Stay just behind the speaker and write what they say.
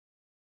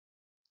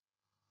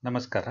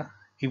ನಮಸ್ಕಾರ.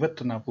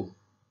 ಇವತ್ತು ನಾವು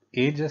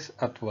ಏಜಸ್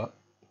ಅಥವಾ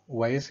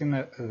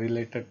ವಯಸ್ಸಿನ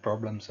ರಿಲೇಟೆಡ್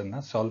ಪ್ರಾಬ್ಲಮ್ಸನ್ನು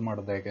ಸಾಲ್ವ್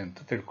ಮಾಡೋದು ಹೇಗೆ ಅಂತ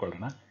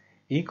ತಿಳ್ಕೊಳ್ಳೋಣ.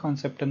 ಈ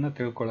ಕಾನ್ಸೆಪ್ಟನ್ನು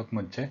ತಿಳ್ಕೊಳ್ಳೋಕೆ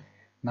ಮುಂಚೆ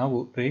ನಾವು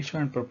ರೇಷಿಯೋ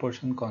ಆ್ಯಂಡ್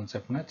ಪ್ರಪೋರ್ಷನ್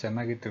ಕಾನ್ಸೆಪ್ಟ್ನ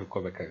ಚೆನ್ನಾಗಿ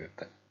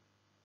ತಿಳ್ಕೊಬೇಕಾಗುತ್ತೆ.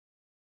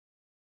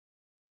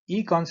 ಈ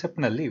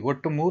ಕಾನ್ಸೆಪ್ಟ್ನಲ್ಲಿ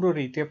ಒಟ್ಟು 3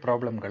 ರೀತಿಯ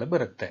ಪ್ರಾಬ್ಲಮ್ಗಳು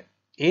ಬರುತ್ತೆ.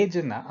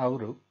 ಏಜನ್ನು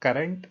ಅವರು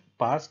ಕರೆಂಟ್,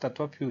 ಪಾಸ್ಟ್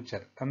ಅಥವಾ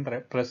ಫ್ಯೂಚರ್ ಅಂದರೆ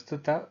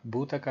ಪ್ರಸ್ತುತ,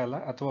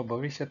 ಭೂತಕಾಲ ಅಥವಾ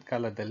ಭವಿಷ್ಯತ್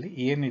ಕಾಲದಲ್ಲಿ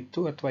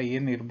ಏನಿತ್ತು ಅಥವಾ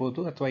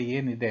ಏನಿರ್ಬೋದು ಅಥವಾ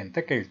ಏನಿದೆ ಅಂತ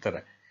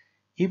ಕೇಳ್ತಾರೆ.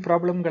 ಈ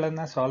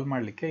ಪ್ರಾಬ್ಲಮ್ಗಳನ್ನು ಸಾಲ್ವ್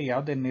ಮಾಡಲಿಕ್ಕೆ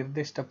ಯಾವುದೇ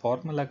ನಿರ್ದಿಷ್ಟ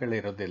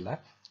ಫಾರ್ಮುಲಾಗಳಿರೋದಿಲ್ಲ.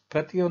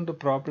 ಪ್ರತಿಯೊಂದು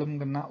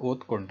ಪ್ರಾಬ್ಲಮ್ನ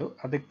ಓದ್ಕೊಂಡು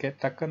ಅದಕ್ಕೆ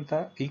ತಕ್ಕಂಥ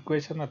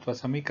ಈಕ್ವೇಷನ್ ಅಥವಾ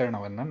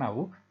ಸಮೀಕರಣವನ್ನು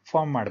ನಾವು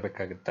ಫಾರ್ಮ್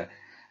ಮಾಡಬೇಕಾಗುತ್ತೆ.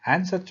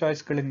 ಆನ್ಸರ್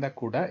ಚಾಯ್ಸ್ಗಳಿಂದ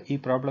ಕೂಡ ಈ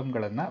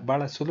ಪ್ರಾಬ್ಲಮ್ಗಳನ್ನು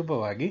ಬಹಳ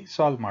ಸುಲಭವಾಗಿ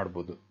ಸಾಲ್ವ್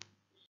ಮಾಡ್ಬೋದು.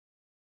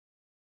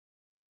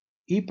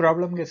 ಈ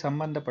ಪ್ರಾಬ್ಲಮ್ಗೆ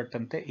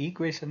ಸಂಬಂಧಪಟ್ಟಂತೆ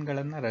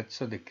ಈಕ್ವೇಷನ್ಗಳನ್ನು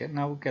ರಚಿಸೋದಕ್ಕೆ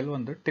ನಾವು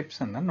ಕೆಲವೊಂದು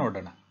ಟಿಪ್ಸ್ ಅನ್ನು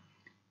ನೋಡೋಣ.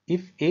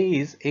 If A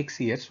is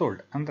X years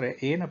old ಅಂದರೆ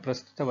ಎನ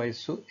ಪ್ರಸ್ತುತ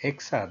ವಯಸ್ಸು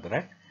ಎಕ್ಸ್ ಆದರೆ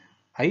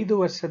 5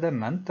 ವರ್ಷದ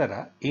ನಂತರ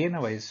ಎನ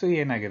ವಯಸ್ಸು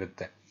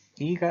ಏನಾಗಿರುತ್ತೆ.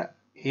 ಈಗ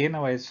ಎನ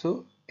ವಯಸ್ಸು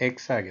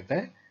ಎಕ್ಸ್ ಆಗಿದೆ,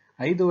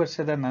 5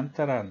 ವರ್ಷದ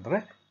ನಂತರ ಅಂದರೆ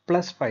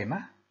 +5ನ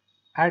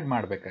ಆ್ಯಡ್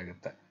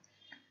ಮಾಡಬೇಕಾಗುತ್ತೆ.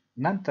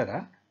 ನಂತರ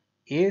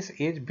ಏಸ್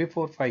ಏಜ್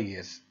ಬಿಫೋರ್ 5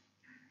 ಇಯರ್ಸ್,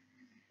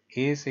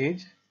 ಏಸ್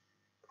ಏಜ್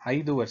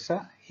 5 ವರ್ಷ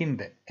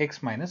ಹಿಂದೆ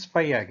ಎಕ್ಸ್ ಮೈನಸ್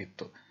 5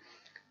 ಆಗಿತ್ತು.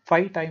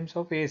 5 ಟೈಮ್ಸ್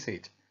ಆಫ್ ಏಸ್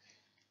ಏಜ್,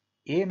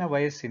 ಎನ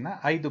ವಯಸ್ಸಿನ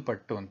 5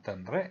 ಪಟ್ಟು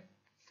ಅಂತಂದರೆ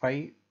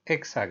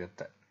 5x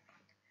ಆಗುತ್ತೆ.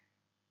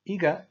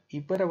 ಈಗ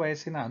ಇಬ್ಬರ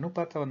ವಯಸ್ಸಿನ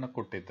ಅನುಪಾತವನ್ನು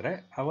ಕೊಟ್ಟಿದ್ರೆ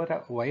ಅವರ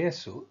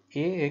ವಯಸ್ಸು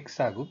ax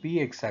ಹಾಗೂ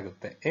bx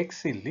ಆಗುತ್ತೆ. x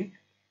ಇಲ್ಲಿ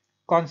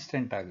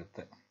ಕಾನ್ಸ್ಟೆಂಟ್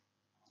ಆಗುತ್ತೆ.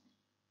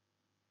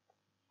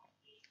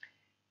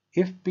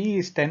 If p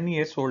is 10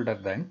 years older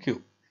than q,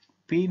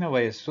 p ನ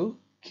ವಯಸ್ಸು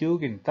q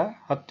ಗಿಂತ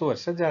 10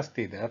 ವರ್ಷ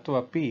ಜಾಸ್ತಿ ಇದೆ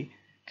ಅಥವಾ p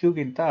q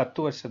ಗಿಂತ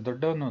 10 ವರ್ಷ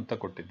ದೊಡ್ಡವನು ಅಂತ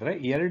ಕೊಟ್ಟಿದ್ರೆ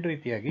ಎರಡು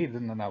ರೀತಿಯಾಗಿ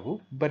ಇದನ್ನು ನಾವು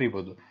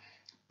ಬರಿಬಹುದು.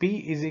 p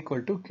is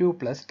equal to q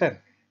plus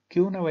 10.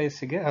 q ನ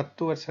ವಯಸ್ಸಿಗೆ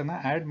 10 ವರ್ಷನ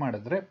ಆಡ್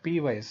ಮಾಡಿದ್ರೆ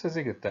p ವಯಸ್ಸು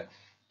ಸಿಗುತ್ತೆ.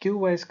 q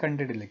ವಯಸ್ಸು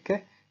ಕಂಡುಹಿಡಲಿಕ್ಕೆ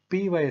p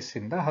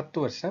ವಯಸ್ಸಿಂದ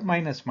 10 ವರ್ಷ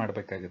ಮೈನಸ್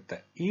ಮಾಡಬೇಕಾಗುತ್ತೆ.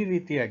 ಈ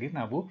ರೀತಿಯಾಗಿ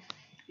ನಾವು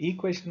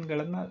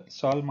ಈಕ್ವೇಷನ್ಗಳನ್ನು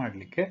ಸಾಲ್ವ್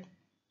ಮಾಡಲಿಕ್ಕೆ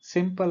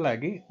ಸಿಂಪಲ್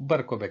ಆಗಿ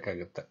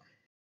ಬರ್ಕೋಬೇಕಾಗುತ್ತೆ.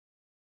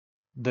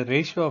 The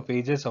ratio of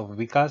ages of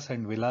Vikas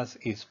and Vilas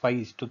is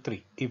 5:3.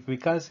 If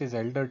Vikas is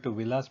elder to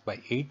Vilas by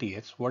 8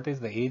 years, what is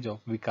the age of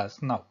Vikas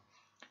now?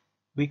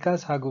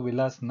 Vikas ಹಾಗೂ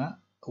ವಿಲಾಸ್ನ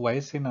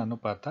ವಯಸ್ಸಿನ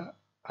ಅನುಪಾತ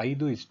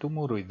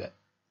 5:3 ಇದೆ.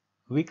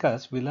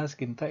 ವಿಕಾಸ್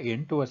ವಿಲಾಸ್ಗಿಂತ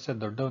 8 ವರ್ಷ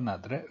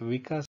ದೊಡ್ಡವನಾದರೆ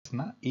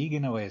ವಿಕಾಸ್ನ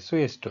ಈಗಿನ ವಯಸ್ಸು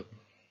ಎಷ್ಟು?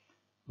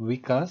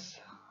 ವಿಕಾಸ್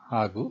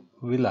ಹಾಗೂ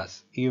ವಿಲಾಸ್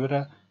ಇವರ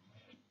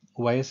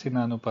ವಯಸ್ಸಿನ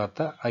ಅನುಪಾತ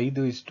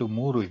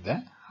 5:3 ಇದೆ.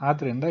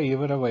 ಆದ್ರಿಂದ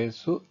ಇವರ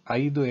ವಯಸ್ಸು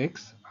 5x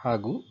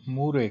ಹಾಗೂ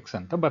 3x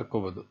ಅಂತ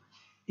ಬರ್ಕೋಬಹುದು.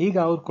 ಈಗ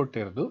ಅವ್ರು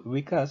ಕೊಟ್ಟಿರೋದು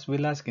ವಿಕಾಸ್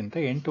ವಿಲಾಸ್ಗಿಂತ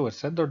 8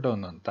 ವರ್ಷ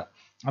ದೊಡ್ಡವನು ಅಂತ,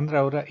 ಅಂದ್ರೆ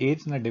ಅವರ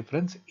ಏಜ್ನ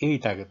ಡಿಫ್ರೆನ್ಸ್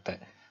 8 ಆಗುತ್ತೆ.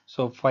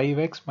 So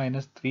 5x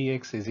minus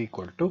 3x is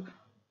equal to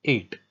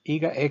 8.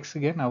 ಈಗ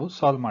xಗೆ ನಾವು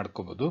ಸಾಲ್ವ್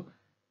ಮಾಡ್ಕೋಬಹುದು.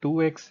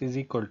 2x is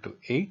equal to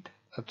 8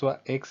 ಅಥವಾ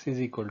x is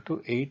equal to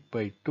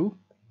 8/2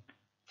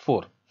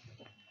 4.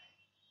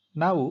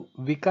 ನಾವು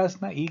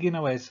ವಿಕಾಸ್ನ ಈಗಿನ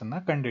ವಯಸ್ಸನ್ನ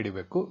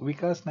ಕಂಡುಹಿಡಿಬೇಕು.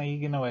 ವಿಕಾಸ್ನ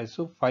ಈಗಿನ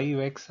ವಯಸ್ಸು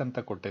 5x ಅಂತ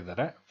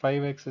ಕೊಟ್ಟಿದ್ದಾರೆ.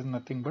 5x is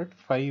nothing but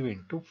 5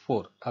 into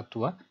 4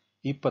 ಅಥವಾ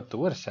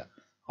 20 ವರ್ಷ.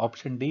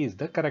 Option D is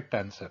the correct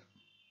answer.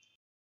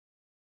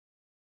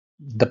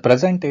 The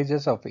present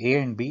ages of A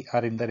and B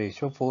are in the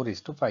ratio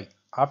 4:5.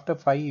 After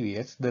 5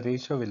 years, the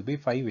ratio will be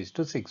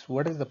 5:6.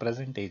 What is the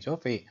present age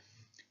of A?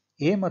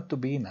 A ಮತ್ತು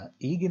B ನ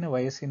ಈಗಿನ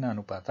ವಯಸ್ಸಿನ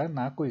ಅನುಪಾತ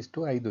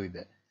 4:5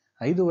 ಇದೆ.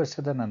 5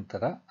 ವರ್ಷದ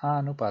ನಂತರ ಆ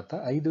ಅನುಪಾತ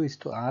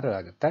 5:6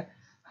 ಆಗುತ್ತೆ.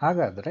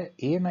 ಹಾಗಾದರೆ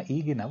A ನ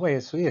ಈಗಿನ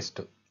ವಯಸ್ಸು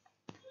ಎಷ್ಟು?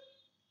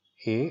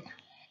 A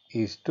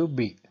is to B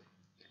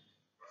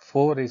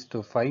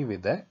 4:5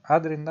 ಇದೆ.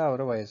 ಆದ್ರಿಂದ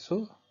ಅವರ ವಯಸ್ಸು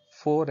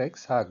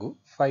 4x ಹಾಗೂ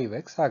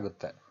 5x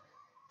ಆಗುತ್ತೆ.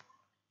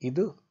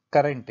 ಇದು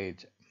ಕರೆಂಟ್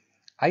ಏಜ್.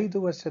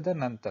 5 ವರ್ಷದ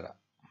ನಂತರ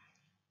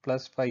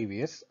 +5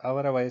 ಇಯರ್ಸ್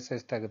ಅವರ ವಯಸ್ಸು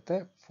ಎಷ್ಟಾಗುತ್ತೆ?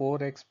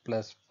 4x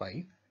 +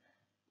 5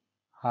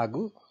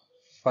 ಹಾಗೂ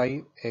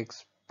 5x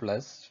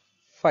 +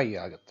 5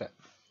 ಆಗುತ್ತೆ.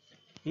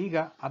 ಈಗ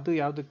ಅದು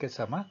ಯಾವುದಕ್ಕೆ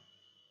ಸಮ?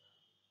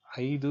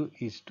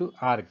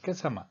 5:6ಕ್ಕೆ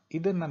ಸಮ.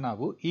 ಇದನ್ನು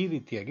ನಾವು ಈ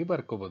ರೀತಿಯಾಗಿ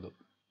ಬರ್ಕೋಬಹುದು.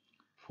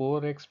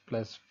 4x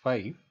 +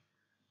 5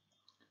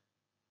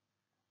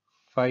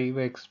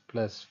 5x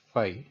 +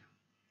 5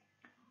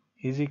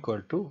 is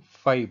equal to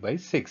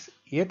 5/6.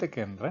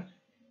 ಏತಕ್ಕೆ ಅಂದರೆ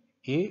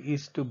A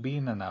is to B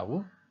ನ ನಾವು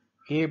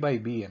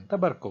A/B ಅಂತ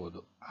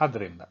ಬರ್ಕೋಬಹುದು.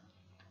 ಆದ್ರಿಂದ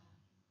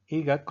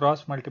ಈಗ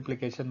ಕ್ರಾಸ್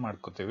ಮಲ್ಟಿಪ್ಲಿಕೇಶನ್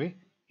ಮಾಡ್ಕೋತೀವಿ.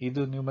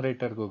 ಇದು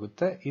ನ್ಯೂಮರೇಟರ್ಗೆ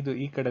ಹೋಗುತ್ತೆ, ಇದು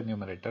ಈ ಕಡೆ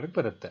ನ್ಯೂಮರೇಟರ್ಗೆ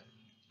ಬರುತ್ತೆ.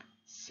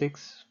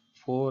 6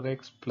 4x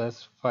 +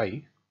 5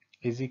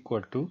 is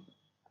equal to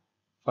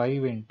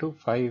 5 into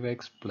 5x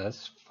 +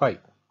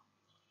 5.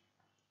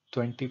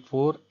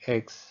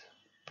 24x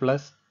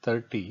 +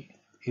 30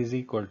 is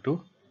equal to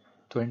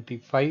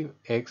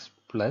 25x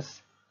 +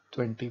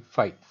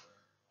 25.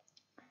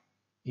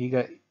 ಈಗ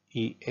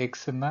ಈ x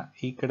ನ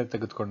ಈ ಕಡೆ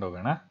ತೆಗೆದುಕೊಂಡು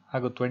ಹೋಗೋಣ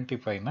ಹಾಗೂ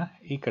 25ನ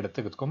ಈ ಕಡೆ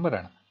ತೆಗೆದುಕೊಂಡು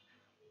ಬರೋಣ.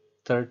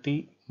 30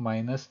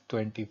 minus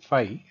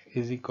 25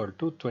 is equal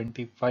to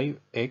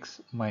 25x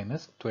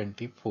minus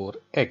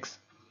 24x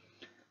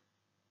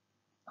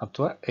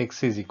ಅಥವಾ x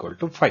is equal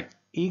to 5.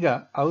 ಈಗ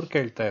ಅವ್ರು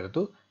ಕೇಳ್ತಾ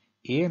ಇರೋದು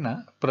ಎನ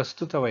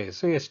ಪ್ರಸ್ತುತ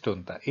ವಯಸ್ಸು ಎಷ್ಟು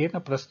ಅಂತ. ಎನ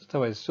ಪ್ರಸ್ತುತ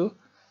ವಯಸ್ಸು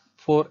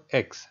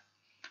 4x.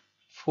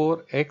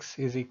 4x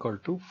is equal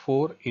to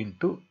 4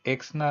 into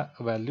x ನ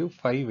ವ್ಯಾಲ್ಯೂ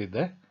 5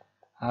 ಇದೆ,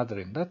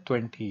 ಆದ್ದರಿಂದ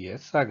 20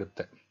 years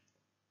ಆಗುತ್ತೆ.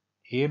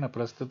 ಎನ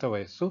ಪ್ರಸ್ತುತ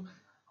ವಯಸ್ಸು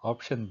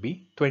option B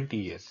 20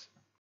 years.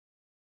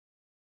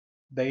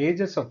 The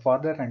ages of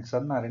father and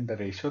son are in the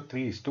ratio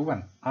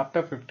 3:1.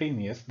 After 15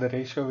 years, the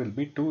ratio will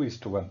be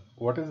 2:1.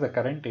 What is the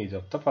current age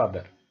of the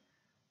father?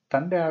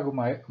 ತಂದೆ ಹಾಗೂ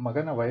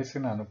ಮಗನ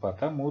ವಯಸ್ಸಿನ ಅನುಪಾತ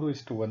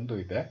 3:1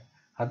 ಇದೆ.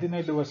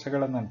 15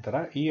 ವರ್ಷಗಳ ನಂತರ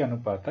ಈ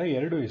ಅನುಪಾತ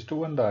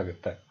 2:1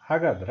 ಆಗುತ್ತೆ.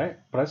 ಹಾಗಾದ್ರೆ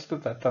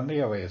ಪ್ರಸ್ತುತ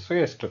ತಂದೆಯ ವಯಸ್ಸು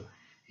ಎಷ್ಟು?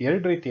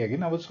 ಎರಡು ರೀತಿಯಾಗಿ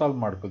ನಾವು ಸಾಲ್ವ್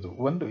ಮಾಡಬಹುದು.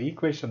 ಒಂದು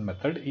ಈಕ್ವೇಶನ್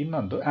ಮೆಥಡ್,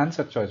 ಇನ್ನೊಂದು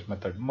ಆನ್ಸರ್ ಚಾಯ್ಸ್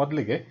ಮೆಥಡ್.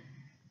 ಮೊದಲಿಗೆ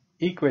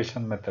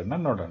ಈಕ್ವೇಶನ್ ಮೆಥಡ್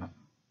ನ ನೋಡೋಣ.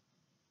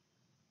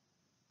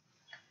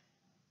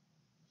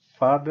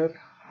 ಫಾದರ್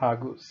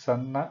ಹಾಗೂ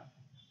ಸನ್ನ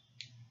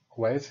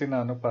ವಯಸ್ಸಿನ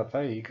ಅನುಪಾತ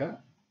ಈಗ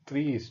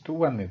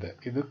 3:1 ಇದೆ.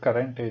 ಇದು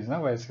ಕರೆಂಟ್ ಏಜ್ ನ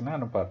ವಯಸ್ಸಿನ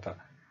ಅನುಪಾತ.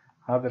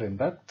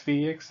 ಆದ್ದರಿಂದ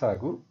 3x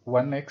ಹಾಗೂ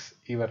 1x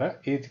ಇವರ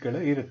ಏಜ್ಗಳು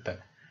ಇರುತ್ತೆ.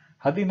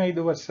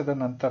 15 ವರ್ಷದ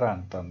ನಂತರ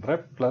ಅಂತಂದ್ರೆ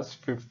ಪ್ಲಸ್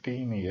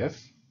 15 years,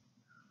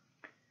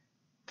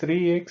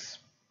 3x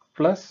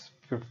ಪ್ಲಸ್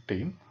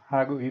 15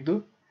 ಹಾಗೂ ಇದು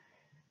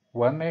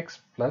 1x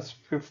ಪ್ಲಸ್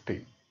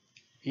 15.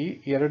 ಈ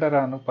ಎರಡರ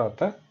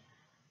ಅನುಪಾತ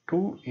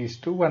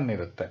 2:1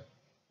 ಇರುತ್ತೆ.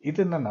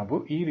 ಇದನ್ನ ನಾವು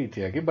ಈ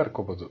ರೀತಿಯಾಗಿ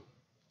ಬರ್ಕೋಬಹುದು.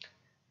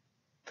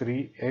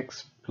 3x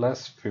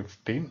plus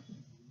 15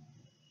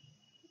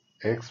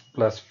 x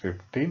plus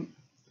 15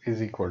 is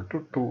equal to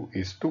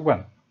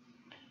 2:1.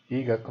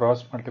 ಈಗ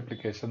ಕ್ರಾಸ್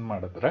ಮಲ್ಟಿಪ್ಲಿಕೇಶನ್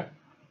ಮಾಡಿದ್ರೆ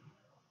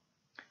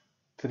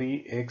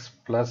 3x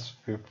plus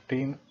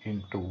 15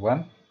 into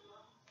 1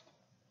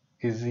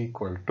 is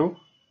equal to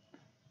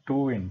 2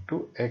 into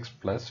x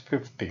plus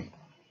 15.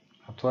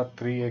 ಅಥವಾ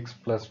 3x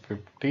plus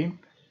 15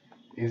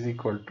 is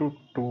equal to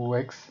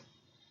 2x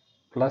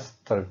plus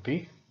 30.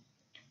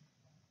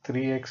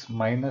 3x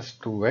minus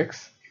 2x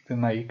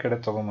ಇದನ್ನ ಈ ಕಡೆ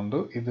ತಗೊಂಬಂದು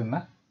ಇದನ್ನ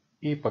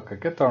ಈ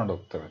ಪಕ್ಕಕ್ಕೆ ತಗೊಂಡು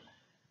ಹೋಗ್ತೇವೆ.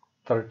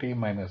 30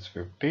 minus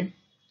 15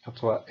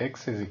 ಅಥವಾ x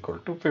is equal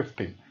to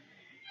 15.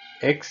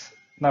 x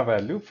ನ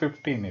ವ್ಯಾಲ್ಯೂ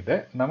 15 ಇದೆ.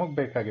 ನಮಗೆ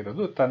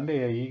ಬೇಕಾಗಿರೋದು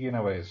ತಂದೆಯ ಈಗಿನ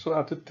ವಯಸ್ಸು,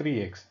 ಅದು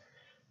 3x.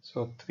 So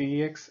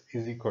 3x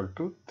is equal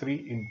to 3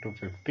 into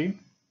 15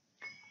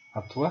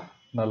 ಅಥವಾ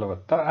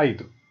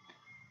 45.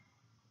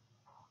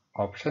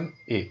 Option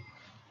A.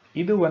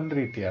 ಇದು ಒಂದು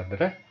ರೀತಿ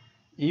ಆದರೆ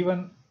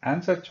ಈವನ್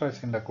ಆನ್ಸರ್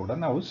ಚಾಯ್ಸ್ ಇಂದ ಕೂಡ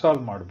ನಾವು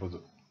ಸಾಲ್ವ್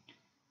ಮಾಡಬಹುದು.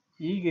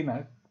 ಈಗಿನ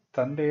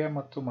ತಂದೆಯ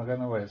ಮತ್ತು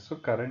ಮಗನ ವಯಸ್ಸು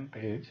ಕರೆಂಟ್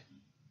ಏಜ್,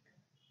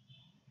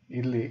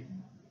 ಇಲ್ಲಿ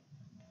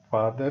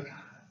ಫಾದರ್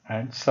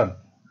ಅಂಡ್ ಸನ್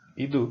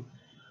ಇದು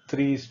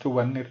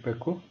 3:1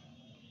 ಇರಬೇಕು.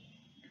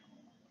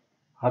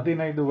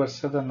 15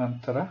 ವರ್ಷದ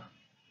ನಂತರ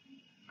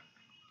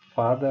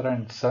ಫಾದರ್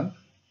ಅಂಡ್ ಸನ್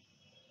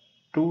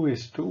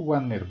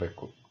 2:1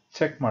 ಇರಬೇಕು.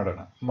 ಚೆಕ್ ಮಾಡೋಣ.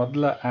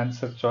 ಮೊದಲ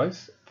ಆನ್ಸರ್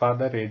ಚಾಯ್ಸ್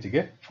ಫಾದರ್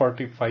ಏಜ್ಗೆ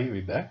 45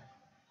 ಇದೆ,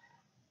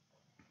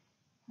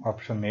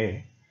 ಆಪ್ಷನ್ ಎ.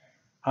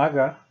 ಆಗ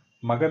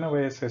ಮಗನ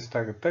ವಯಸ್ಸು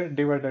ಎಷ್ಟಾಗುತ್ತೆ?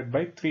 ಡಿವೈಡೆಡ್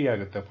ಬೈ 3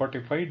 ಆಗುತ್ತೆ.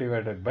 45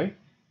 divided by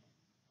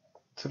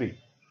 3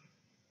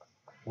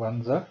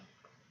 1s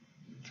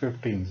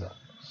 15s,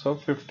 so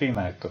 15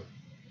 ಆಯಿತು.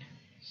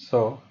 ಸೊ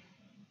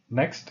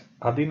ನೆಕ್ಸ್ಟ್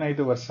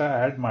 15 ವರ್ಷ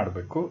ಆ್ಯಡ್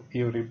ಮಾಡಬೇಕು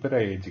ಇವರಿಬ್ಬರ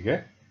ಏಜ್ಗೆ.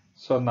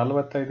 ಸೊ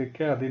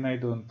 45ಕ್ಕೆ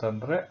 15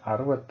 ಅಂತಂದ್ರೆ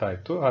 60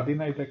 ಆಯಿತು.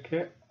 15ಕ್ಕೆ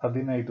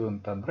 15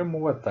 ಅಂತಂದ್ರೆ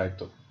 30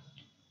 ಆಯಿತು.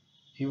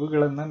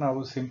 ಇವುಗಳನ್ನು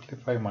ನಾವು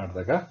ಸಿಂಪ್ಲಿಫೈ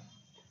ಮಾಡಿದಾಗ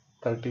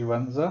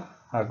 31s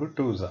ಹಾಗೂ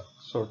 2s,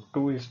 ಸೊ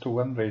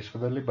 2:1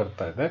 ರೇಷಿಯೋದಲ್ಲಿ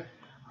ಬರ್ತಾ ಇದೆ.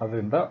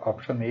 ಅದರಿಂದ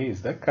option A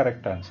is the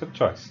correct answer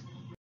choice.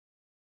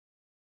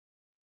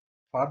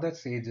 Father's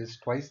age is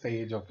twice the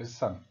age of his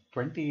son.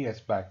 20 years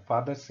back,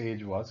 father's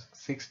age was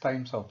 6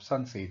 times of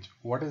son's age.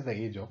 What is the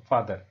age of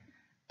father?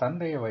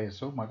 ತಂದೆಯ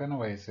ವಯಸ್ಸು ಮಗನ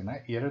ವಯಸ್ಸಿನ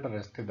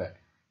 2ರಷ್ಟಿದೆ.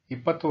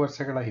 20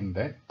 ವರ್ಷಗಳ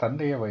ಹಿಂದೆ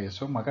ತಂದೆಯ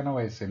ವಯಸ್ಸು ಮಗನ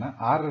ವಯಸ್ಸಿನ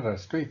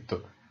 6ರಷ್ಟು ಇತ್ತು.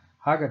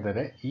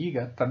 ಹಾಗಾದರೆ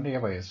ಈಗ ತಂದೆಯ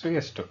ವಯಸ್ಸು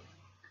ಎಷ್ಟು?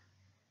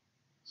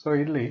 ಸೊ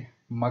ಇಲ್ಲಿ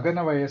ಮಗನ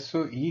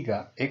ವಯಸ್ಸು ಈಗ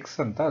x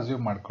ಅಂತ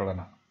ಅಸ್ಯೂಮ್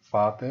ಮಾಡ್ಕೊಳ್ಳೋಣ.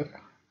 ಫಾದರ್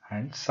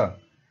ಅಂಡ್ ಸನ್,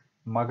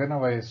 ಮಗನ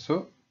ವಯಸ್ಸು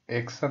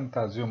x ಅಂತ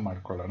ಅಸ್ಯೂಮ್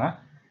ಮಾಡ್ಕೊಳ್ಳೋಣ.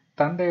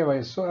 ತಂದೆಯ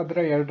ವಯಸ್ಸು ಅದರ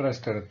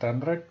 2ರಷ್ಟು ಇರುತ್ತೆ,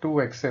 ಅಂದ್ರೆ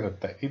 2x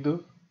ಇರುತ್ತೆ. ಇದು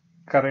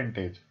ಕರೆಂಟ್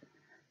ಏಜ್.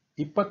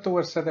 20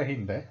 ವರ್ಷದ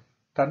ಹಿಂದೆ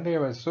ತಂದೆಯ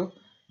ವಯಸ್ಸು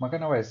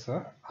ಮಗನ ವಯಸ್ಸು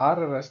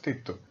 6ರಷ್ಟು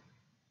ಇತ್ತು.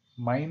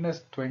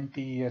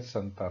 -20 years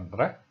ಅಂತ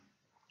ಅಂದ್ರೆ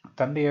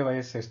ತಂದೆಯ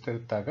ವಯಸ್ಸು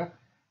ಎಷ್ಟಿರುತ್ತಾಗ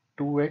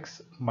 2x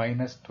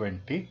minus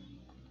 20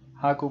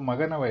 ಹಾಗೂ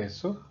ಮಗನ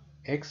ವಯಸ್ಸು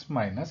x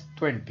minus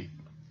 20.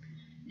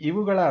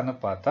 ಇವುಗಳ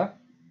ಅನುಪಾತ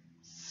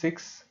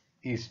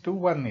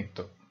 6:1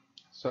 ಇತ್ತು.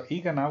 ಸೊ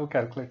ಈಗ ನಾವು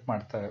ಕ್ಯಾಲ್ಕುಲೇಟ್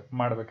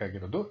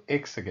ಮಾಡಬೇಕಾಗಿರೋದು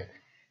ಎಕ್ಸ್ಗೆ.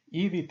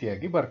 ಈ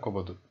ರೀತಿಯಾಗಿ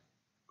ಬರ್ಕೋಬಹುದು.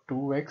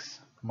 2x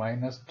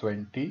minus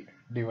 20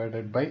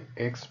 divided by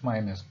x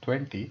minus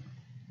 20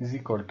 is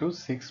equal to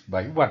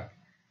 6/1.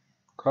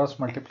 Cross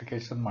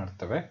multiplication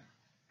ಮಾಡ್ತೇವೆ.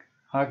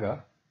 ಆಗ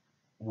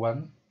 1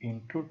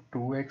 into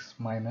 2x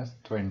minus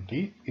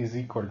 20 is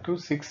equal to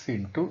 6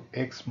 into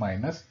x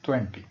minus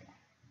 20.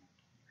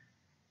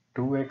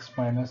 2x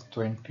minus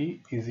 20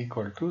 is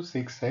equal to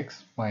 6x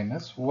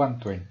minus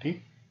 120.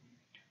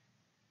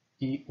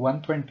 ಈ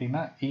 120ನ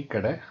ಈ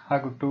ಕಡೆ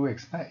ಹಾಗೂ 2x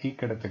ನ ಈ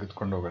ಕಡೆ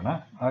ತೆಗೆದುಕೊಂಡು ಹೋಗೋಣ.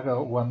 ಆಗ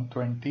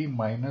 120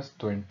 minus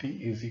 20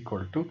 is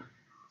equal to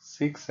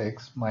 6x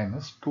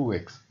minus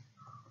 2x.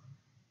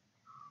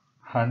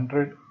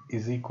 100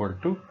 is equal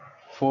to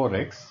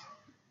 4x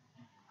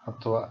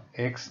ಅಥವಾ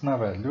x ನ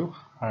value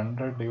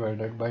 100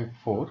 divided by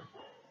 4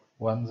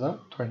 1s are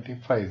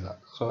 25s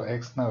are. So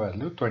x ನ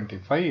ವ್ಯಾಲ್ಯೂ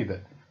 25 ಇದೆ.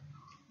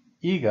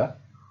 ಈಗ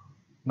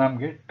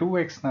ನಮಗೆ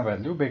 2x ನ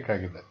ವ್ಯಾಲ್ಯೂ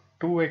ಬೇಕಾಗಿದೆ.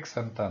 2x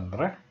ಅಂತ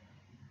ಅಂದ್ರೆ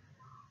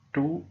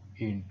 2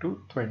 into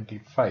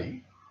 25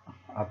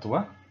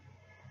 ಅಥವಾ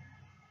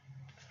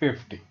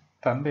 50.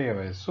 ತಂದೆಯ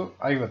ವಯಸ್ಸು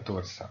 50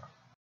 ವರ್ಷ.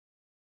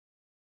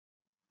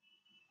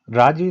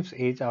 Rajiv's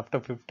age after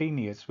 15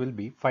 years will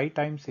be 5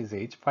 times his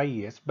age 5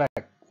 years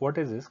back. What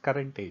is his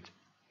current age?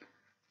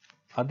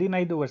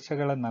 15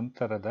 ವರ್ಷಗಳ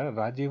ನಂತರದ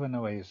ರಾಜೀವನ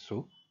ವಯಸ್ಸು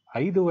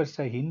 5 ವರ್ಷ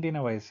ಹಿಂದಿನ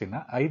ವಯಸ್ಸಿನ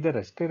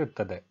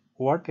 5ರಷ್ಟಿರುತ್ತದೆ.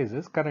 What is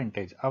his current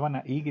age? ಅವನ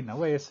ಈಗಿನ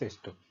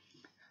ವಯಸ್ಸೆಷ್ಟು?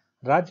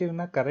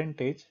 ರಾಜೀವ್ನ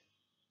ಕರೆಂಟ್ ಏಜ್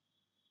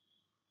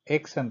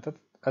ಎಕ್ಸ್ ಅಂತ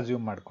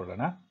ಅಸ್ಯೂಮ್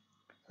ಮಾಡ್ಕೊಳ್ಳೋಣ.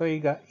 ಸೊ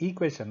ಈಗ ಈ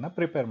ಕ್ವೆಶನ್ನ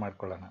ಪ್ರಿಪೇರ್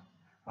ಮಾಡ್ಕೊಳ್ಳೋಣ.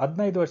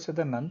 15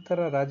 ವರ್ಷದ ನಂತರ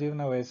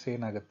ರಾಜೀವ್ನ ವಯಸ್ಸು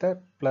ಏನಾಗುತ್ತೆ?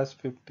 ಪ್ಲಸ್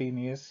 15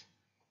 ಇಯರ್ಸ್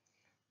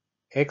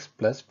ಎಕ್ಸ್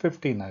ಪ್ಲಸ್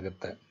 15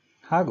 ಆಗುತ್ತೆ.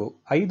 ಹಾಗೂ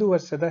 5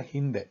 ವರ್ಷದ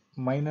ಹಿಂದೆ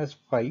ಮೈನಸ್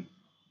 5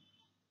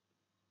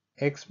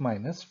 ಎಕ್ಸ್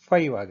ಮೈನಸ್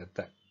 5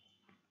 ಆಗುತ್ತೆ.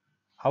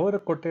 ಅವರು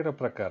ಕೊಟ್ಟಿರೋ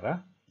ಪ್ರಕಾರ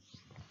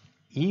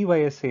ಈ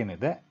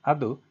ವಯಸ್ಸೇನಿದೆ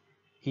ಅದು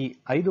ಈ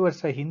 5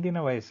 ವರ್ಷ ಹಿಂದಿನ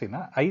ವಯಸ್ಸಿನ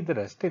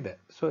 5ರಷ್ಟಿದೆ.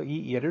 ಸೊ ಈ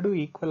ಎರಡು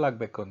ಈಕ್ವಲ್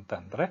ಆಗಬೇಕು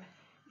ಅಂತಂದ್ರೆ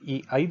ಈ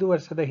 5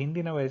 ವರ್ಷದ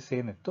ಹಿಂದಿನ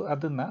ವಯಸ್ಸೇನಿತ್ತು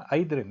ಅದನ್ನ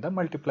 5ರಿಂದ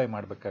ಮಲ್ಟಿಪ್ಲೈ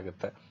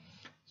ಮಾಡಬೇಕಾಗುತ್ತೆ.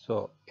 So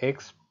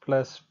X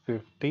plus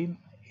 15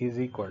 is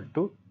equal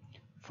to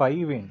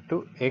 5 into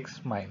X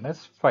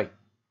minus 5.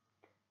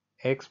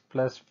 X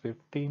plus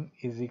 15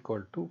 is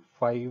equal to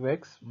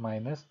 5x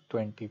minus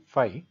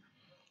 25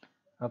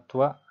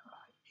 ಅಥವಾ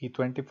ಈ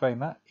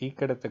 25ನ ಈ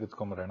ಕಡೆ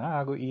ತೆಗೆದುಕೊಂಬರೋಣ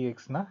ಹಾಗೂ ಈ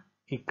ಎಕ್ಸ್ನ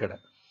ಈ ಕಡೆ.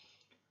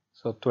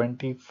 So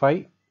 25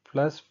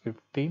 plus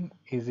 15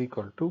 is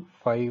equal to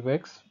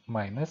 5x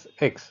minus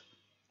X.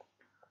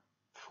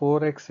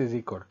 4x is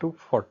equal to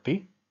 40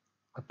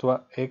 ಅಥವಾ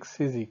X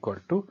is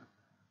equal to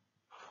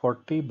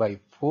 40 by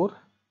 4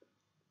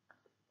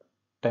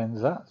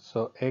 10s. So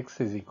X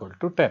is equal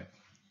to 10.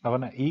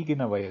 ಅವನ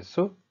ಈಗಿನ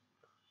ವಯಸ್ಸು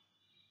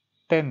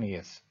 10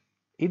 ಇಯರ್ಸ್.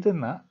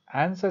 ಇದನ್ನ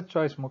ಆನ್ಸರ್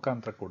ಚಾಯ್ಸ್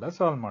ಮುಖಾಂತರ ಕೂಡ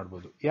ಸಾಲ್ವ್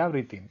ಮಾಡ್ಬೋದು. ಯಾವ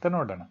ರೀತಿ ಅಂತ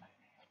ನೋಡೋಣ.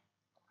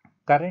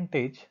 ಕರೆಂಟ್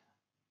ಏಜ್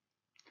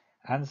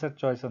ಆನ್ಸರ್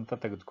ಚಾಯ್ಸ್ ಅಂತ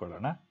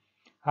ತೆಗೆದುಕೊಳ್ಳೋಣ.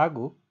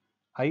 ಹಾಗೂ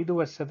 5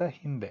 ವರ್ಷದ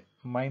ಹಿಂದೆ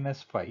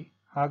ಮೈನಸ್ 5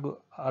 ಹಾಗೂ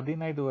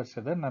 15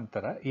 ವರ್ಷದ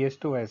ನಂತರ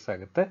ಎಷ್ಟು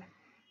ವಯಸ್ಸಾಗುತ್ತೆ?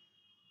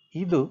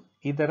 ಇದು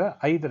ಇದರ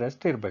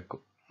 5ರಷ್ಟು ಇರಬೇಕು.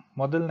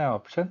 ಮೊದಲನೇ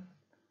ಆಪ್ಷನ್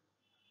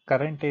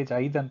ಕರೆಂಟ್ ಏಜ್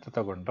 5 ಅಂತ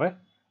ತಗೊಂಡ್ರೆ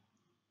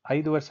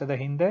 5 ವರ್ಷದ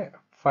ಹಿಂದೆ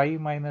 5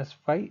 ಮೈನಸ್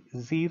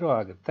 5 0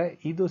 ಆಗುತ್ತೆ.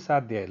 ಇದು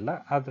ಸಾಧ್ಯ ಇಲ್ಲ,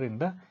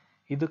 ಆದ್ರಿಂದ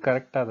ಇದು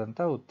ಕರೆಕ್ಟ್ ಆದಂತ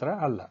ಉತ್ತರ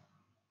ಅಲ್ಲ.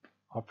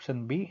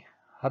 ಆಪ್ಷನ್ ಬಿ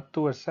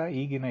 10 ವರ್ಷ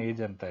ಈಗಿನ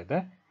ಏಜ್ ಅಂತ ಇದೆ.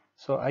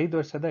 ಸೊ 5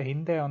 ವರ್ಷದ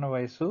ಹಿಂದೆ ಅವನ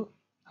ವಯಸ್ಸು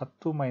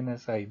 10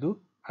 ಮೈನಸ್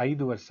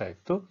 5 ವರ್ಷ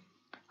ಇತ್ತು.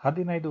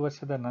 15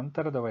 ವರ್ಷದ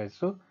ನಂತರದ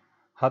ವಯಸ್ಸು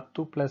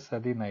 10 ಪ್ಲಸ್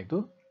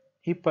 15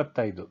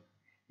 25.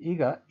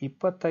 ಈಗ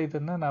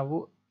 25ನ್ನ ನಾವು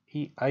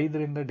ಈ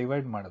 5ರಿಂದ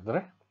ಡಿವೈಡ್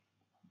ಮಾಡಿದ್ರೆ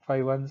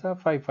 5 1s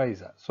 5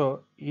 5s. ಸೊ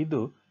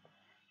ಇದು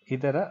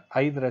ಇದರ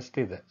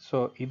 5ರಷ್ಟಿದೆ. ಸೊ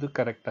ಇದು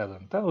ಕರೆಕ್ಟ್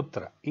ಆದಂತ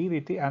ಉತ್ತರ. ಈ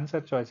ರೀತಿ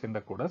ಆನ್ಸರ್ ಚಾಯ್ಸ್ ಇಂದ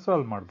ಕೂಡ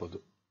ಸಾಲ್ವ್ ಮಾಡಬಹುದು.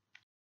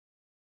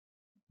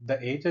 The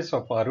ages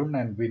of Arun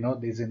and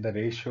Vinod is in the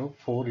ratio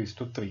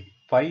 4:3.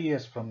 5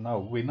 years from now,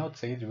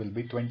 Vinod's age will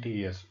be 20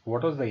 years.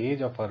 What was the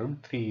age of Arun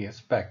 3 years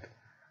back?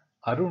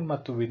 Arun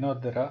ಮತ್ತು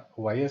ವಿನೋದರ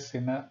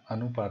ವಯಸ್ಸಿನ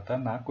ಅನುಪಾತ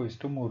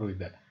 4:3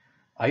 ಇದೆ.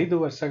 5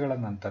 ವರ್ಷಗಳ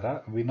ನಂತರ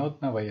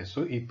ವಿನೋದ್ನ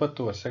ವಯಸ್ಸು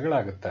 20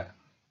 ವರ್ಷಗಳಾಗುತ್ತೆ.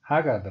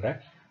 ಹಾಗಾದರೆ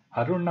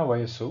ಅರುಣ್ನ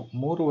ವಯಸ್ಸು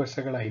 3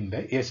 ವರ್ಷಗಳ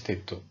ಹಿಂದೆ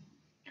ಎಷ್ಟಿತ್ತು?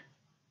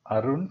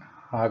 ಅರುಣ್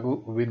ಹಾಗೂ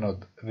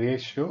ವಿನೋದ್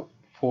ರೇಷಿಯೋ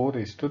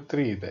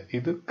 4:3 ಇದೆ.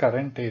 ಇದು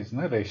ಕರೆಂಟ್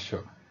ಏಜ್ನ ರೇಷಿಯೋ.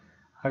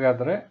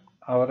 ಹಾಗಾದರೆ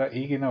ಅವರ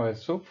ಈಗಿನ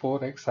ವಯಸ್ಸು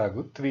 4x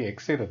ಹಾಗೂ 3x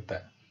ಇರುತ್ತೆ.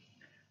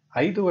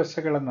 5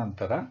 ವರ್ಷಗಳ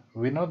ನಂತರ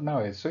ವಿನೋದ್ನ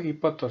ವಯಸ್ಸು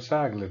 20 ವರ್ಷ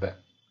ಆಗಲಿದೆ.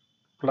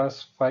 ಪ್ಲಸ್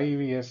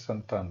 5 ಇಯರ್ಸ್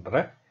ಅಂತ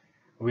ಅಂದ್ರೆ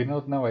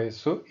ವಿನೋದ್ನ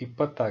ವಯಸ್ಸು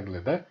 20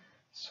 ಆಗಲಿದೆ.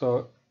 So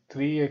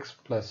 3x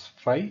plus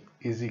 5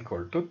 is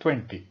equal to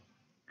 20.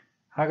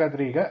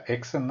 ಹಾಗಾದ್ರೆ ಈಗ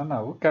ಎಕ್ಸ್ ಅನ್ನು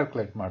ನಾವು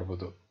ಕ್ಯಾಲ್ಕುಲೇಟ್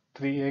ಮಾಡ್ಬೋದು.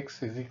 3x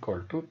is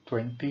equal to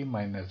 20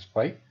 minus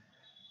 5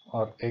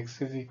 R X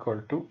is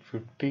equal to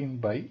 15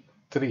 by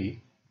 3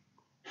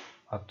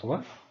 ಅಥವಾ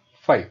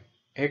 5.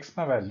 ಎಕ್ಸ್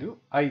ನ ವ್ಯಾಲ್ಯೂ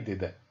 5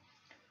 ಇದೆ.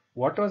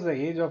 What was the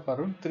age of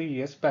Arun 3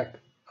 years back?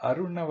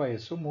 ಅರುಣ್ನ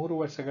ವಯಸ್ಸು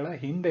 3 ವರ್ಷಗಳ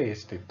ಹಿಂದೆ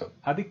ಎಷ್ಟಿತ್ತು?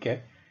 ಅದಕ್ಕೆ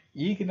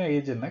ಈಗಿನ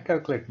ಏಜ್ ಅನ್ನ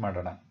ಕ್ಯಾಲ್ಕುಲೇಟ್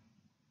ಮಾಡೋಣ.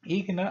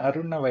 ಈಗಿನ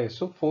ಅರುಣ್ನ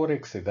ವಯಸ್ಸು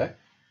 4x ಇದೆ.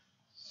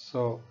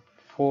 ಸೊ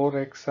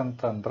 4x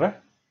ಅಂತಂದ್ರೆ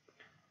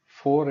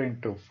 4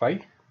 ಇಂಟು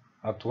 5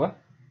 ಅಥವಾ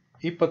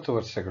 20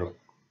 ವರ್ಷಗಳು.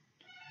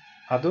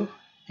 ಅದು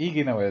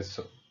ಈಗಿನ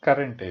ವಯಸ್ಸು,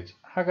 ಕರೆಂಟ್ ಏಜ್.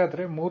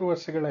 ಹಾಗಾದ್ರೆ 3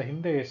 ವರ್ಷಗಳ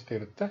ಹಿಂದೆ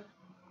ಎಷ್ಟಿರುತ್ತೆ?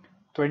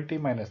 20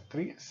 minus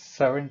 3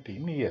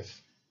 17 years.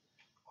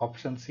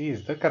 Option C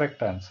is the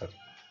correct answer.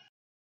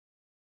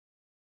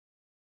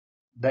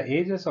 The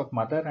ages of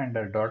mother and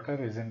her daughter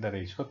is in the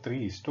ratio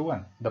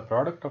 3:1. The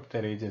product of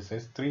their ages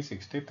is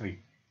 363.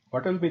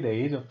 What will be the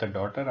age of the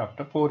daughter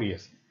after 4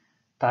 years?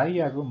 ತಾಯಿ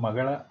ಹಾಗೂ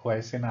ಮಗಳ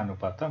ವಯಸ್ಸಿನ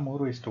ಅನುಪಾತ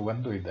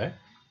 3:1 ಇದೆ.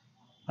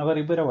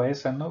 ಅವರಿಬ್ಬರ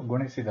ವಯಸ್ಸನ್ನು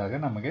ಗುಣಿಸಿದಾಗ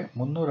ನಮಗೆ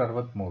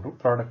 363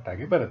 ಪ್ರಾಡಕ್ಟ್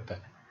ಆಗಿ ಬರುತ್ತೆ.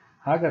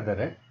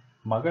 ಹಾಗಾದರೆ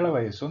ಮಗಳ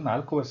ವಯಸ್ಸು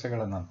 4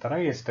 ವರ್ಷಗಳ ನಂತರ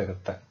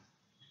ಎಷ್ಟಿರುತ್ತೆ?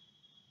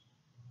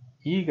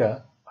 ಈಗ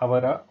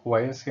ಅವರ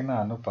ವಯಸ್ಸಿನ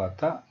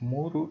ಅನುಪಾತ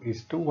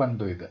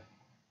 3:1 ಇದೆ.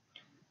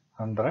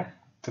 ಅಂದರೆ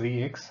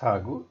 3x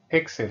ಹಾಗೂ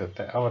x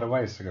ಇರುತ್ತೆ ಅವರ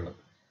ವಯಸ್ಸುಗಳು.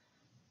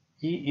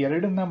 ಈ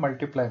ಎರಡನ್ನ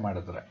ಮಲ್ಟಿಪ್ಲೈ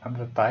ಮಾಡಿದ್ರೆ,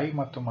 ಅಂದರೆ ತಾಯಿ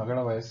ಮತ್ತು ಮಗಳ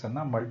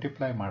ವಯಸ್ಸನ್ನು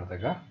ಮಲ್ಟಿಪ್ಲೈ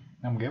ಮಾಡಿದಾಗ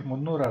ನಮಗೆ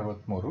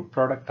 363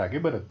 ಪ್ರಾಡಕ್ಟ್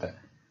ಆಗಿ ಬರುತ್ತೆ.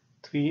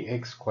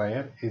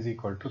 3x²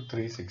 =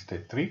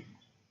 363.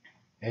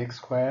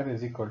 x²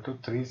 =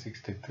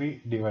 363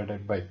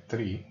 divided by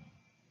 3.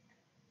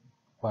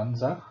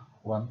 1s are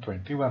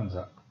 121s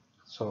are.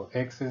 So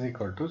x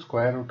 =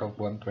 square root of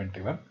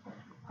 121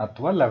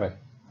 ಅಥವಾ 11.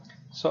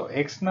 ಸೊ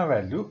x ನ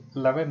ವ್ಯಾಲ್ಯೂ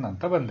 11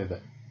 ಅಂತ ಬಂದಿದೆ.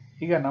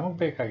 ಈಗ ನಮಗೆ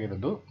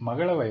ಬೇಕಾಗಿರೋದು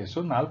ಮಗಳ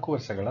ವಯಸ್ಸು 4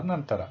 ವರ್ಷಗಳ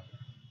ನಂತರ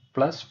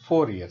ಪ್ಲಸ್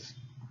 4 ಇಯರ್ಸ್.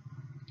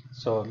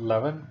 ಸೊ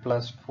 11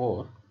 +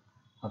 4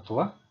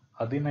 ಅಥವಾ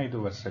 15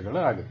 ವರ್ಷಗಳು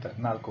ಆಗುತ್ತೆ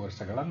 4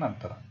 ವರ್ಷಗಳ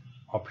ನಂತರ.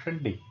 Option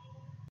D.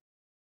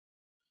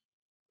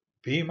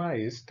 Bhima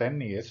is 10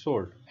 years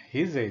old.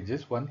 His age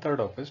is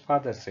 1/3 of his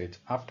father's age.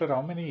 After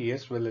how many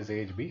years will his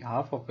age be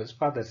half of his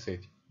father's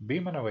age?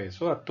 ಭೀಮನ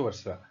ವಯಸ್ಸು 10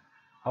 ವರ್ಷ.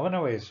 ಅವನ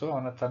ವಯಸ್ಸು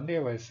ಅವನ ತಂದೆಯ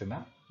ವಯಸ್ಸಿನ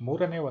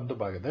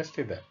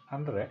 1/3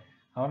 ಅಂದರೆ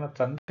ಅವನ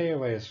ತಂದೆಯ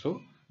ವಯಸ್ಸು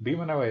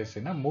ಭೀಮನ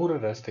ವಯಸ್ಸಿನ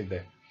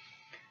 3ರಷ್ಟಿದೆ.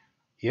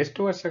 ಎಷ್ಟು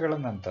ವರ್ಷಗಳ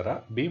ನಂತರ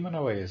ಭೀಮನ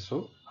ವಯಸ್ಸು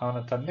ಅವನ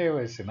ತಂದೆಯ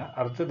ವಯಸ್ಸಿನ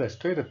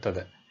ಅರ್ಧದಷ್ಟು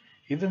ಇರುತ್ತದೆ?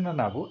 ಇದನ್ನು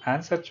ನಾವು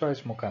ಆನ್ಸರ್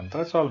ಚಾಯ್ಸ್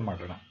ಮುಖಾಂತರ ಸಾಲ್ವ್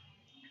ಮಾಡೋಣ.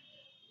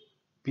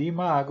 ಭೀಮ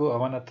ಹಾಗೂ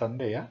ಅವನ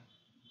ತಂದೆಯ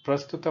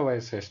ಪ್ರಸ್ತುತ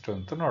ವಯಸ್ಸು ಎಷ್ಟು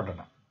ಅಂತ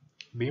ನೋಡೋಣ.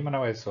 ಭೀಮನ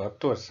ವಯಸ್ಸು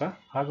 10 ವರ್ಷ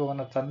ಹಾಗೂ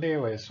ಅವನ ತಂದೆಯ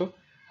ವಯಸ್ಸು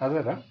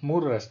ಅದರ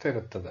 3ರಷ್ಟು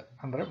ಇರುತ್ತದೆ,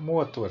 ಅಂದರೆ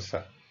 30 ವರ್ಷ.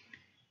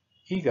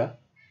 ಈಗ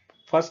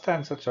ಫಸ್ಟ್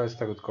ಆನ್ಸರ್ ಚಾಯ್ಸ್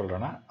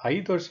ತೆಗೆದುಕೊಳ್ಳೋಣ.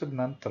 5 ವರ್ಷದ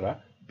ನಂತರ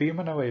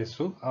ಭೀಮನ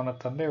ವಯಸ್ಸು ಅವನ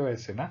ತಂದೆಯ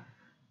ವಯಸ್ಸಿನ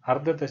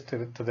ಅರ್ಧದಷ್ಟು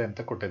ಇರುತ್ತದೆ ಅಂತ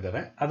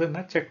ಕೊಟ್ಟಿದ್ದಾರೆ. ಅದನ್ನ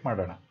ಚೆಕ್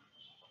ಮಾಡೋಣ.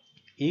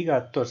 ಈಗ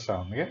 10 ವರ್ಷ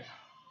ಅವನಿಗೆ,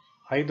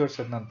 5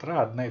 ವರ್ಷದ ನಂತರ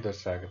 15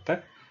 ವರ್ಷ ಆಗುತ್ತೆ.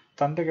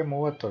 ತಂದೆಗೆ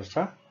 30 ವರ್ಷ,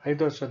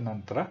 5 ವರ್ಷದ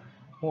ನಂತರ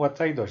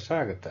 35 ವರ್ಷ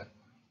ಆಗುತ್ತೆ.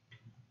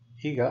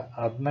 ಈಗ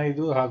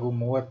 15 ಹಾಗೂ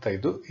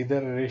 35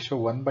 ಇದರ ರೇಷಿಯೋ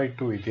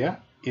 1/2 ಇದೆಯಾ?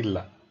 ಇಲ್ಲ.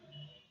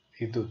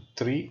 ಇದು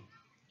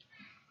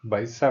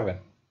 3/7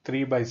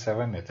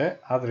 3/7 ಇದೆ.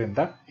 ಆದ್ರಿಂದ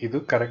ಇದು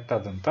ಕರೆಕ್ಟ್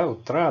ಆದಂತ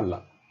ಉತ್ತರ ಅಲ್ಲ.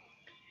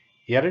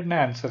 ಎರಡನೇ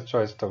ಆನ್ಸರ್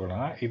ಚಾಯ್ಸ್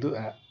ತಗೊಳ್ಳೋಣ. ಇದು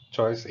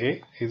ಚಾಯ್ಸ್ ಎ,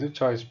 ಇದು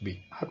ಚಾಯ್ಸ್ ಬಿ.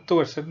 10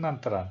 ವರ್ಷದ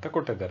ನಂತರ ಅಂತ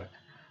ಕೊಟ್ಟಿದ್ದಾರೆ.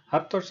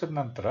 10 ವರ್ಷದ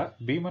ನಂತರ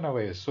ಭೀಮನ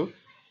ವಯಸ್ಸು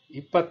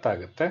 20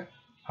 ಆಗುತ್ತೆ.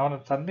 ಅವನ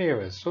ತಂದೆಯ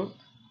ವಯಸ್ಸು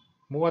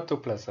 30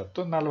 +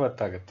 10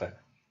 40 ಆಗುತ್ತೆ.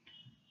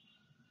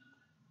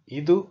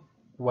 ಇದು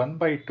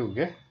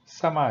 1/2ಗೆ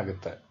ಸಮ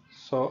ಆಗುತ್ತೆ.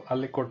 ಸೊ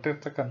ಅಲ್ಲಿ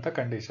ಕೊಟ್ಟಿರ್ತಕ್ಕಂಥ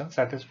ಕಂಡೀಷನ್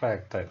ಸ್ಯಾಟಿಸ್ಫೈ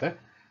ಆಗ್ತಾ ಇದೆ.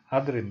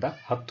 ಆದ್ರಿಂದ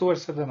 10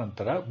 ವರ್ಷದ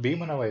ನಂತರ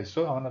ಭೀಮನ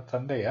ವಯಸ್ಸು ಅವನ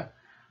ತಂದೆಯ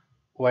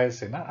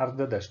ವಯಸ್ಸಿನ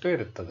ಅರ್ಧದಷ್ಟು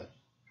ಇರುತ್ತದೆ.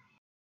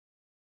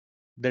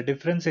 The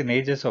difference in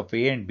ages of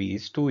A and B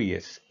is 2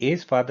 years.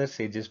 A's father's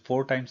age is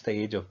 4 times the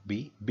age of B.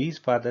 B's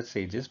father's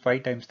age is 5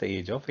 times the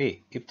age of A.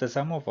 If the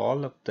sum of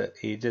all of the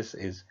ages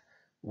is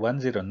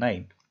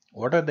 109,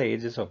 what are the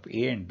ages of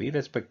A and B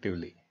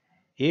respectively?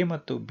 A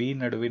ಮತ್ತು B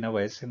ನಡುವಿನ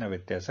ವಯಸ್ಸಿನ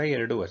ವ್ಯತ್ಯಾಸ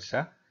 2 ವರ್ಷ.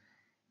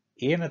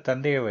 A ನ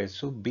ತಂದೆಯ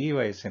ವಯಸ್ಸು B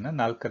ವಯಸ್ಸಿನ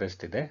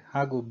 4ರಷ್ಟಿದೆ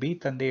ಹಾಗೂ B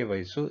ತಂದೆಯ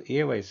ವಯಸ್ಸು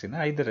A ವಯಸ್ಸಿನ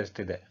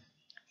 5ರಷ್ಟಿದೆ.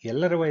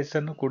 ಎಲ್ಲರ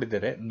ವಯಸ್ಸನ್ನು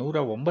ಕೂಡಿದರೆ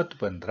 109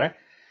 ಬಂದರೆ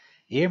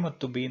A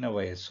ಮತ್ತು B ನ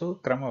ವಯಸ್ಸು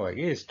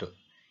ಕ್ರಮವಾಗಿ ಎಷ್ಟು?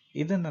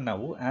 ಇದನ್ನು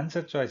ನಾವು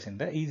ಆನ್ಸರ್ ಚಾಯ್ಸ್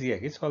ಇಂದ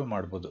ಈಸಿಯಾಗಿ ಸಾಲ್ವ್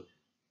ಮಾಡಬಹುದು.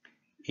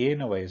 ಎ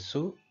ನ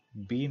ವಯಸ್ಸು,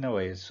 ಬಿ ನ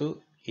ವಯಸ್ಸು,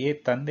 ಎ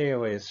ತಂದೆಯ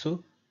ವಯಸ್ಸು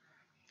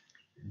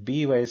ಬಿ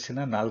ವಯಸ್ಸಿನ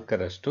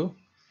 4ರಷ್ಟು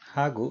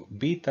ಹಾಗೂ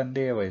ಬಿ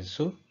ತಂದೆಯ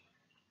ವಯಸ್ಸು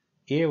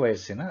ಎ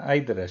ವಯಸ್ಸಿನ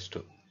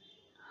 5ರಷ್ಟು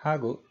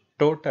ಹಾಗೂ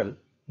ಟೋಟಲ್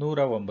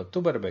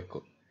 109 ಬರಬೇಕು.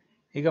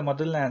 ಈಗ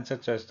ಮೊದಲನೇ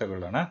ಆನ್ಸರ್ ಚಾಯ್ಸ್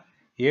ತಗೊಳ್ಳೋಣ.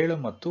 7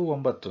 ಮತ್ತು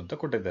 9 ಅಂತ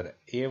ಕೊಟ್ಟಿದ್ದಾರೆ.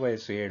 ಎ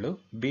ವಯಸ್ಸು 7,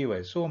 ಬಿ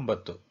ವಯಸ್ಸು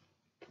 9.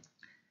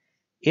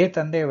 ಎ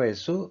ತಂದೆಯ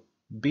ವಯಸ್ಸು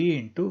ಬಿ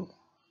ಇಂಟು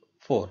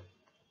 4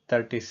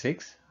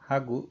 36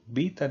 ಹಾಗೂ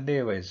ಬಿ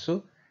ತಂದೆಯ ವಯಸ್ಸು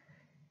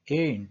ಎ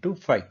ಇಂಟು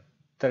 5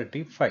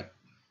 35.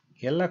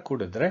 ಎಲ್ಲ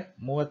ಕೂಡಿದ್ರೆ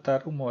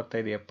 36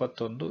 35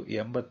 71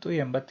 80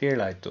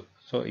 87 ಆಯಿತು.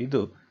 ಸೊ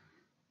ಇದು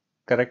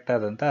ಕರೆಕ್ಟ್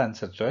ಆದಂತ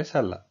ಆನ್ಸರ್ ಚಾಯ್ಸ್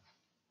ಅಲ್ಲ.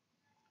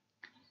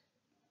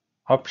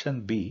 ಆಪ್ಷನ್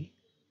ಬಿ,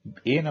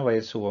 ಎ ನ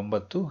ವಯಸ್ಸು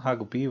 9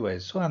 ಹಾಗೂ ಬಿ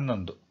ವಯಸ್ಸು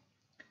 11.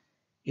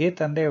 ಎ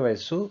ತಂದೆಯ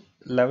ವಯಸ್ಸು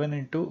 11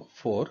 ಇಂಟು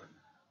 4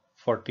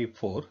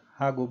 44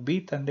 ಹಾಗೂ ಬಿ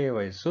ತಂದೆಯ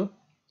ವಯಸ್ಸು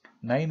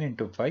 9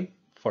 ಇಂಟು 5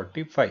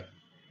 45.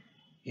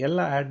 ಎಲ್ಲ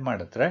ಆಡ್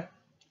ಮಾಡಿದ್ರೆ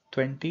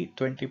 20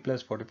 20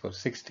 + 44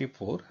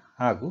 64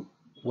 ಹಾಗೂ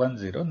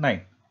 109.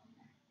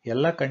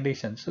 ಎಲ್ಲ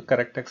ಕಂಡೀಷನ್ಸ್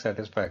ಕರೆಕ್ಟಾಗಿ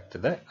ಸ್ಯಾಟಿಸ್ಫೈ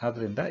ಆಗ್ತಿದೆ.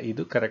 ಆದ್ರಿಂದ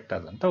ಇದು ಕರೆಕ್ಟ್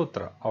ಆದಂತ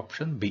ಉತ್ತರ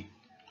option B.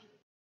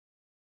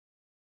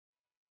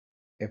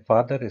 A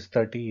father is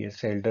 30 years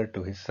elder to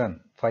his son.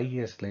 5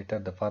 years later,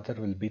 the father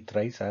will be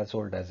thrice as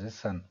old as his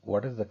son.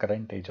 What is the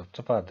current age of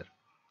the father?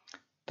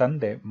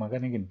 ತಂದೆ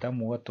ಮಗನಿಗಿಂತ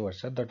 30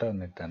 ವರ್ಷ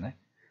ದೊಡ್ಡವನಿದ್ದಾನೆ.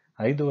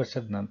 5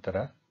 ವರ್ಷದ ನಂತರ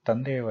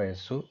ತಂದೆಯ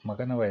ವಯಸ್ಸು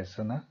ಮಗನ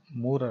ವಯಸ್ಸಿನ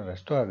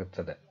 3ರಷ್ಟು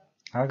ಆಗುತ್ತದೆ.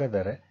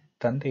 ಹಾಗಾದರೆ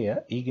ತಂದೆಯ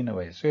ಈಗಿನ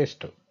ವಯಸ್ಸು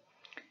ಎಷ್ಟು?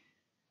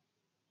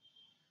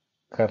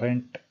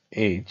 ಕರೆಂಟ್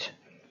ಏಜ್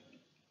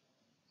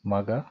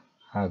ಮಗ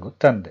ಹಾಗೂ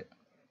ತಂದೆ.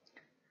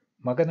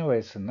 ಮಗನ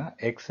ವಯಸ್ಸನ್ನ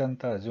ಎಕ್ಸ್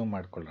ಅಂತ ಅಸ್ಯೂಮ್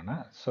ಮಾಡ್ಕೊಳ್ಳೋಣ.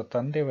 ಸೊ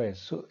ತಂದೆ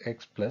ವಯಸ್ಸು x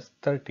 +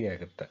 30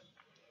 ಆಗುತ್ತೆ.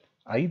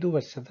 5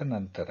 ವರ್ಷದ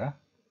ನಂತರ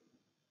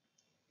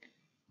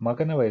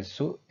ಮಗನ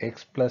ವಯಸ್ಸು x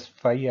 +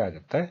 5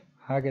 ಆಗುತ್ತೆ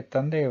ಹಾಗೆ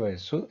ತಂದೆಯ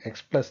ವಯಸ್ಸು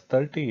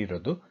x+30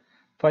 ಇರೋದು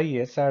 5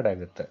 years ಆ್ಯಡ್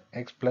ಆಗುತ್ತೆ,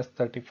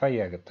 x+35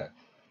 ಆಗುತ್ತೆ.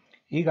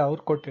 ಈಗ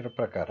ಅವ್ರು ಕೊಟ್ಟಿರೋ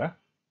ಪ್ರಕಾರ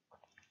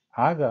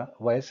ಆಗ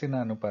ವಯಸ್ಸಿನ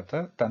ಅನುಪಾತ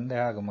ತಂದೆ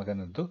ಹಾಗೂ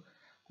ಮಗನದ್ದು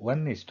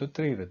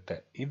 1:3 ಇರುತ್ತೆ.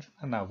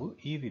 ಇದನ್ನ ನಾವು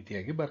ಈ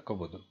ರೀತಿಯಾಗಿ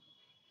ಬರ್ಕೋಬಹುದು.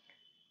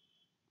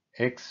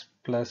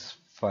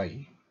 x+5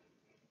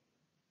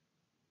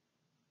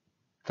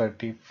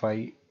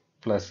 35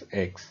 plus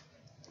x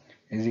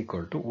is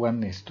equal to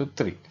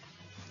 1:3.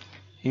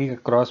 ಈಗ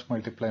ಕ್ರಾಸ್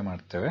ಮಲ್ಟಿಪ್ಲೈ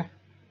ಮಾಡ್ತೇವೆ.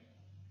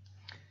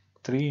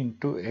 3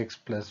 into x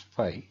plus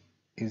 5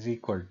 is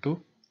equal to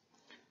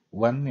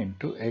 1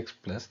 into x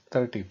plus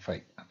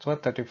 35 ಅಥವಾ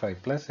 35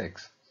 plus x.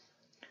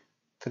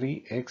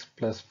 3x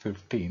plus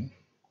 15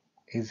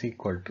 is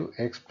equal to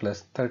x plus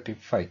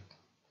 35.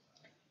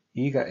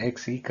 ಈಗ x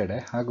ಈ ಕಡೆ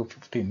ಹಾಗೂ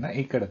 15ನ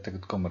ಈ ಕಡೆ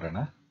ತೆಗೆದುಕೊಂಬರೋಣ.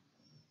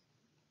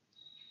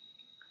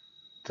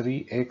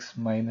 3x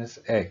minus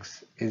x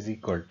is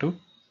equal to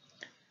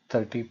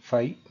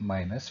 35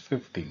 minus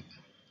 15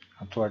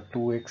 ಅಥವಾ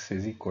 2x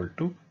is equal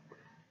to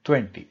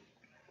 20.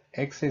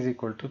 x is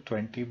equal to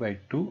 20 by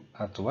 2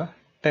 ಅಥವಾ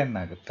 10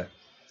 ಆಗುತ್ತೆ.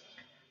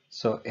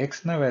 ಸೊ x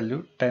ನ ವ್ಯಾಲ್ಯೂ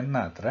 10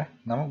 ಆದರೆ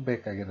ನಮಗೆ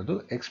ಬೇಕಾಗಿರೋದು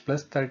x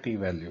plus 30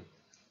 value.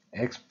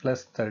 x plus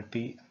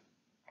 30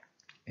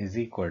 is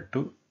equal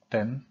to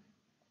 10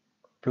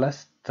 plus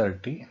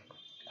 30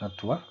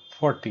 ಅಥವಾ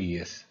 40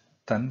 years.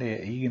 ತಂದೆಯ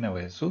ಈಗಿನ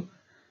ವಯಸ್ಸು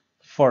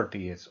 40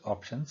 years.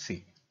 Option C.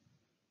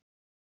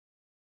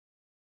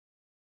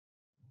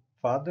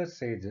 Father's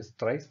age is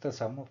thrice the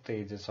sum of the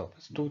ages of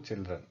his two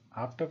children.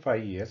 After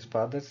 5 years,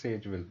 father's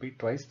age will be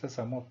twice the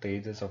sum of the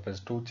ages of his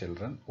two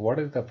children. What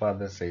is the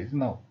father's age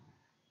now?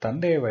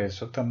 ತಂದೆಯ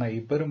ವಯಸ್ಸು ತನ್ನ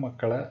ಇಬ್ಬರು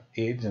ಮಕ್ಕಳ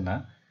ಏಜ್ನ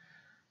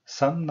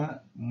ಸಮ್ನ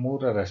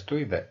 3ರಷ್ಟು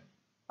ಇದೆ.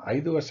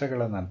 5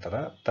 ವರ್ಷಗಳ ನಂತರ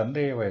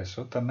ತಂದೆಯ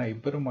ವಯಸ್ಸು ತನ್ನ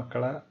ಇಬ್ಬರು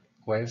ಮಕ್ಕಳ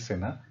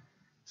ವಯಸ್ಸಿನ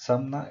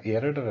ಸಮ್ನ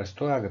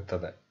 2ರಷ್ಟು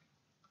ಆಗುತ್ತದೆ.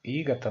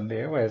 ಈಗ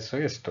ತಂದೆಯ ವಯಸ್ಸು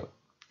ಎಷ್ಟು?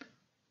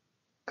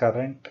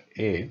 ಕರೆಂಟ್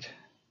ಏಜ್,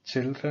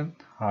 ಚಿಲ್ಡ್ರನ್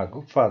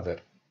ಹಾಗೂ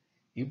ಫಾದರ್.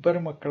 ಇಬ್ಬರು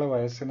ಮಕ್ಕಳ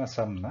ವಯಸ್ಸಿನ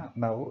ಸಮ್ನ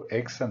ನಾವು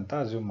x ಅಂತ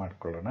ಅಸ್ಯೂಮ್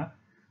ಮಾಡ್ಕೊಳ್ಳೋಣ.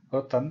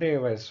 ತಂದೆಯ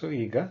ವಯಸ್ಸು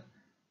ಈಗ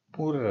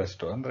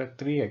 3ರಷ್ಟು ಅಂದ್ರೆ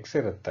 3x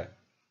ಇರುತ್ತೆ.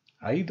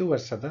 5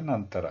 ವರ್ಷದ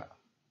ನಂತರ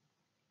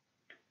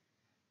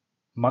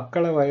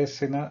ಮಕ್ಕಳ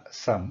ವಯಸ್ಸಿನ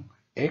ಸಮ್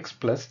x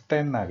plus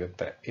 10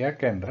 ಆಗುತ್ತೆ.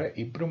 ಯಾಕೆಂದ್ರೆ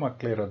ಇಬ್ರು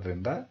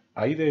ಮಕ್ಕಳಿರೋದ್ರಿಂದ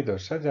 5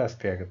 ವರ್ಷ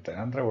ಜಾಸ್ತಿ ಆಗುತ್ತೆ,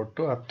 ಅಂದ್ರೆ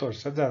ಒಟ್ಟು 10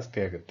 ವರ್ಷ ಜಾಸ್ತಿ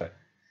ಆಗುತ್ತೆ.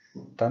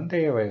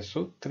 ತಂದೆಯ ವಯಸ್ಸು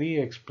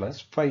 3x plus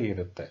 5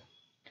 ಇರುತ್ತೆ.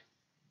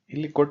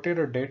 ಇಲ್ಲಿ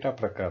ಕೊಟ್ಟಿರೋ ಡೇಟಾ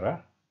ಪ್ರಕಾರ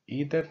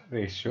ಇದರ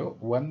ರೇಷಿಯೋ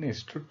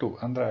 1:2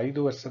 ಅಂದ್ರೆ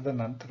 5 ವರ್ಷದ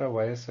ನಂತರ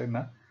ವಯಸ್ಸಿನ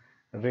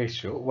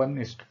ರೇಷಿಯೋ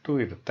 1:2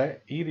 ಇರುತ್ತೆ.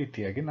 ಈ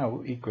ರೀತಿಯಾಗಿ ನಾವು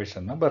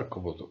ಈಕ್ವೇಶನ್ ನ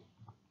ಬರ್ಕೋಬಹುದು.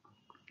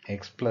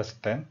 x plus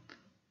 10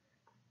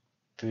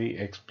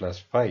 3x plus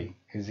 5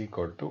 is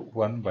equal to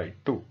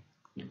 1/2.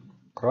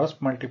 Cross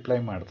multiply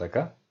ಮಾಡಿದಾಗ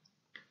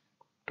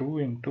 2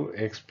 into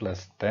x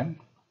plus 10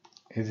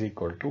 is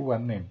equal to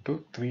 1 into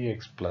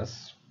 3x plus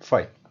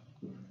 5.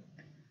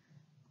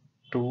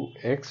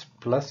 2x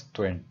plus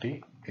 20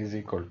 is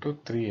equal to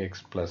 3x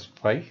plus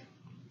 5.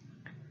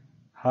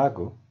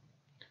 ಹಾಗೂ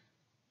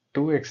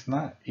 2x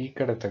ನ ಈ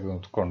ಕಡೆ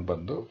ತೆಗೆದುಕೊಂಡು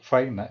ಬಂದು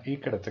 5 ನ ಈ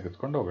ಕಡೆ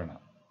ತೆಗೆದುಕೊಂಡು ಹೋಗೋಣ.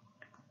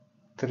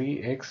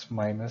 3x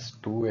minus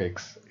 2x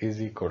is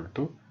equal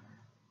to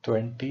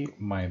 20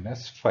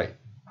 minus 5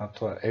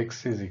 ಅಥವಾ x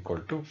is equal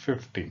to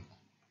 15.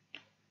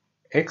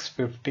 x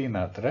 15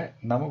 ಆದರೆ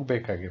ನಮಗೆ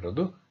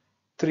ಬೇಕಾಗಿರೋದು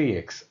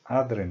 3x.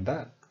 ಆದ್ದರಿಂದ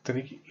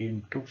 3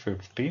 into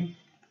 15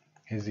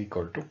 is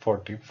equal to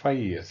 45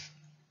 years.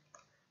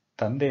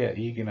 ತಂದೆಯ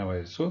ಈಗಿನ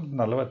ವಯಸ್ಸು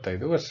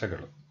 45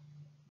 ವರ್ಷಗಳು.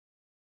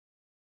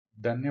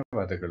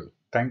 ಧನ್ಯವಾದಗಳು.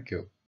 Thank you.